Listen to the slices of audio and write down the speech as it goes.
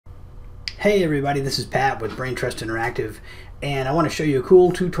Hey everybody, this is Pat with Brain Trust Interactive, and I want to show you a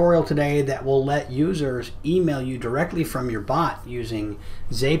cool tutorial today that will let users email you directly from your bot using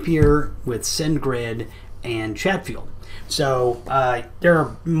Zapier with SendGrid and ChatFuel. So there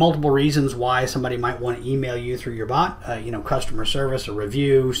are multiple reasons why somebody might want to email you through your bot, customer service, a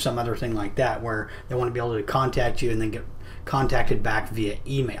review, some other thing like that, where they want to be able to contact you and then get contacted back via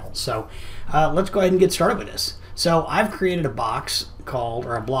email. So let's go ahead and get started with this. So I've created a block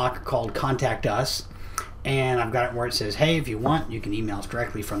called Contact Us, and I've got it where it says, hey, if you want, you can email us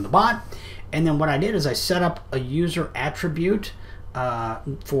directly from the bot. And then what I did is I set up a user attribute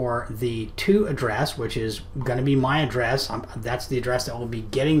for the to address, which is going to be my address. That's the address that will be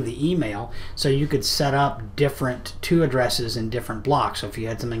getting the email. So you could set up different to addresses in different blocks. So if you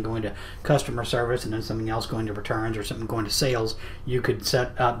had something going to customer service and then something else going to returns or something going to sales, you could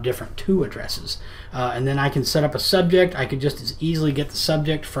set up different to addresses. And then I can set up a subject. I could just as easily get the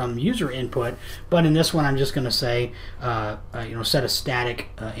subject from user input, but in this one I'm just going to say set a static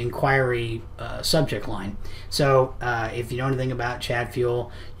inquiry subject line. So if you know anything about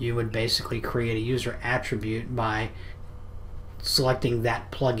ChatFuel, you would basically create a user attribute by selecting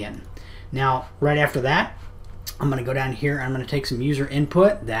that plugin. Now, right after that, I'm going to go down here and I'm going to take some user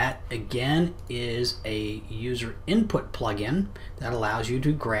input. That again is a user input plugin that allows you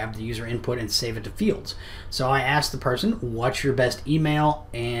to grab the user input and save it to fields. So I asked the person, what's your best email?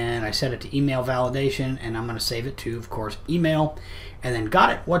 And I set it to email validation, and I'm going to save it to, of course, email. And then got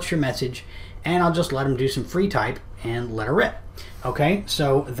it, what's your message? And I'll just let them do some free type and let her rip. Okay,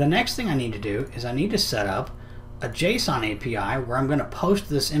 so the next thing I need to do is I need to set up a JSON API where I'm going to post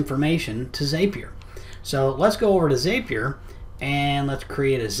this information to Zapier. So let's go over to Zapier and let's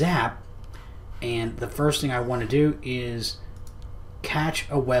create a Zap. And the first thing I want to do is catch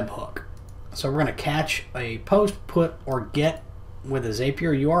a webhook. So we're going to catch a post, put, or get with a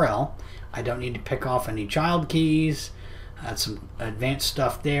Zapier URL. I don't need to pick off any child keys. That's some advanced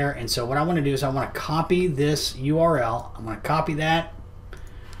stuff there. And so what I want to do is I want to copy this URL. I'm going to copy that.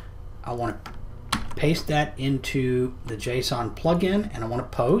 I want to paste that into the JSON plugin, and I want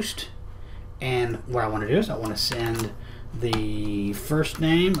to post. And what I want to do is I want to send the first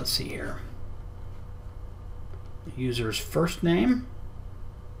name. Let's see here. The user's first name.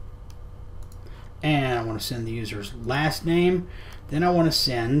 And I want to send the user's last name. Then I want to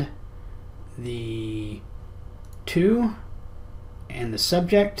send the to and the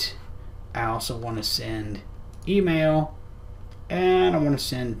subject. I also want to send email, and I want to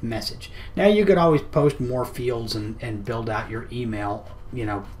send message. Now you could always post more fields and build out your email,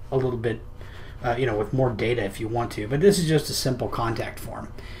 a little bit, with more data if you want to, but this is just a simple contact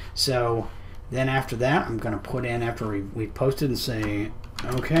form. So then after that, I'm going to put in, after we posted, and say,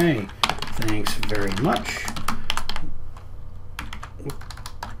 okay, thanks very much.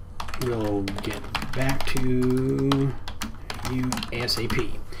 We'll get back to you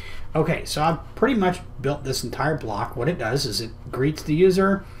ASAP. Okay, so I've pretty much built this entire block. What it does is it greets the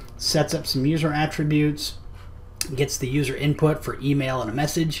user, sets up some user attributes, gets the user input for email and a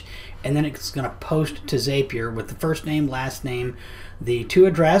message, and then it's going to post to Zapier with the first name, last name, the to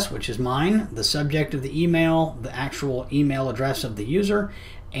address, which is mine, the subject of the email, the actual email address of the user,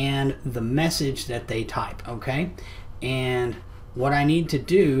 and the message that they type. Okay, and what I need to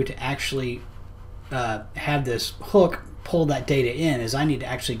do to actually have this hook pull that data in is I need to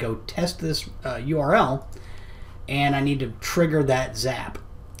actually go test this URL, and I need to trigger that Zap.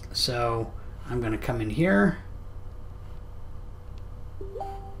 So I'm going to come in here,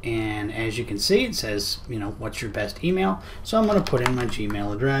 and as you can see, it says, what's your best email? So I'm going to put in my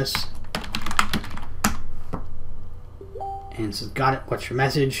Gmail address, and it says, got it, what's your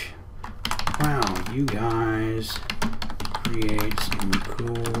message? Wow, you guys create some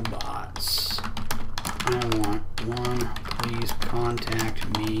cool bots. I want one. Please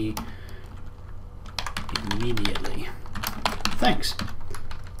contact me immediately. Thanks.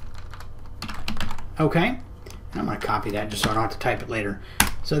 Okay, and I'm going to copy that just so I don't have to type it later.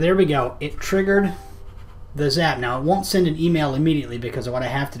 So there we go. It triggered the Zap. Now it won't send an email immediately because what I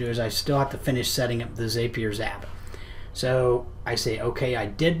have to do is I still have to finish setting up the Zapier Zap. So I say, okay, I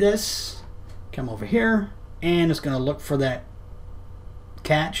did this. Come over here, and it's going to look for that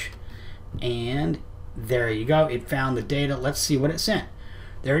catch, and there you go. It found the data. Let's see what it sent.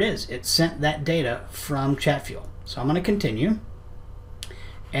 There it is. It sent that data from ChatFuel. So I'm going to continue,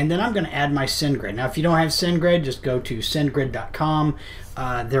 And then I'm going to add my SendGrid. Now, if you don't have SendGrid, just go to sendgrid.com.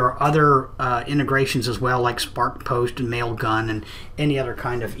 There are other integrations as well, like Spark Post and Mailgun and any other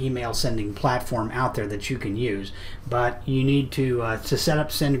kind of email sending platform out there that you can use. But you need to set up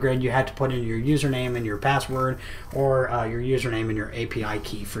SendGrid, you have to put in your username and your password, or your username and your API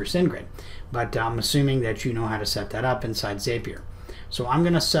key for SendGrid. But I'm assuming that you know how to set that up inside Zapier. So I'm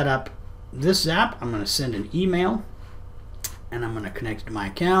going to set up this Zap. I'm going to send an email, and I'm going to connect it to my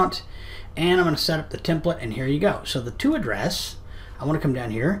account, and I'm going to set up the template, and here you go. So the to address, I want to come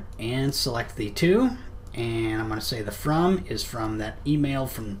down here and select the to, and I'm going to say the from is from that email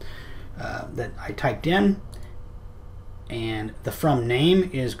from that I typed in, and the from name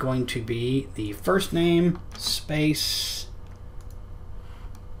is going to be the first name space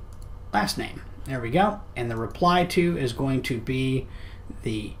last name. There we go. And the reply to is going to be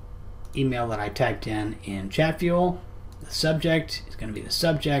the email that I typed in ChatFuel. The subject is going to be the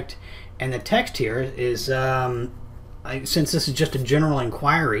subject, and the text here is since this is just a general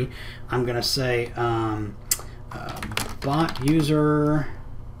inquiry, I'm going to say bot user,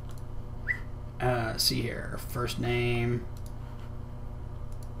 see here, first name,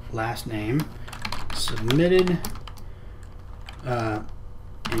 last name, submitted an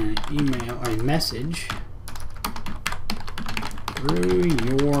email or a message through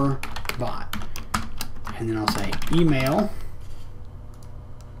your bot. And then I'll say email,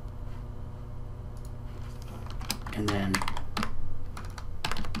 and then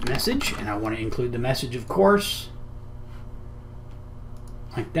message, and I want to include the message, of course,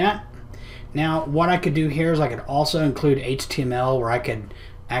 like that. Now what I could do here is I could also include HTML, where I could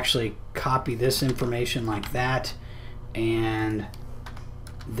actually copy this information like that and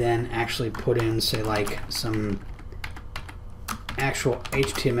then actually put in, say, like some actual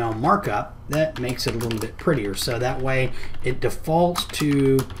HTML markup that makes it a little bit prettier. So that way it defaults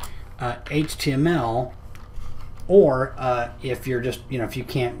to HTML, or if you're just, if you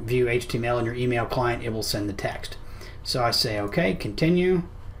can't view HTML in your email client, it will send the text. So I say okay, continue,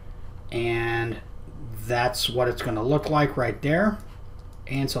 and that's what it's going to look like right there.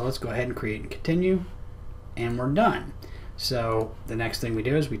 And so let's go ahead and create and continue, and we're done. So the next thing we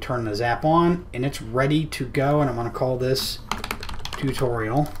do is we turn the Zap on, and it's ready to go, and I'm going to call this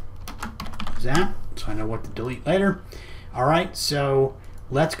tutorial Zap, so I know what to delete later. All right, so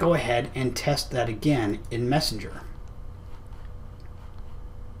let's go ahead and test that again in Messenger.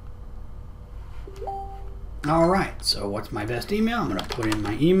 All right, so what's my best email? I'm going to put in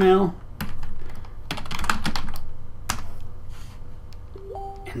my email.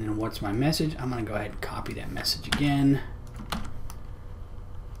 And then what's my message? I'm going to go ahead and copy that message again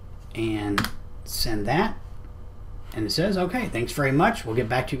and send that. And it says, okay, thanks very much. We'll get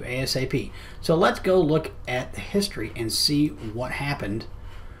back to you ASAP. So let's go look at the history and see what happened.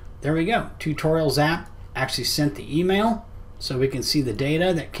 There we go. Tutorial Zap actually sent the email, so we can see the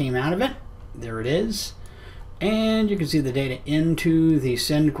data that came out of it. There it is. And you can see the data into the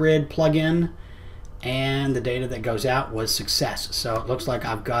SendGrid plugin, and the data that goes out was success. So it looks like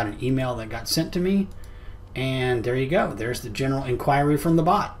I've got an email that got sent to me, and there you go. There's the general inquiry from the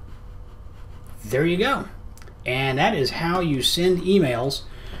bot. There you go. And that is how you send emails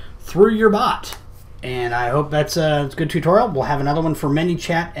through your bot. And I hope that's a good tutorial. We'll have another one for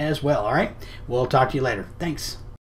ManyChat as well. All right, we'll talk to you later. Thanks.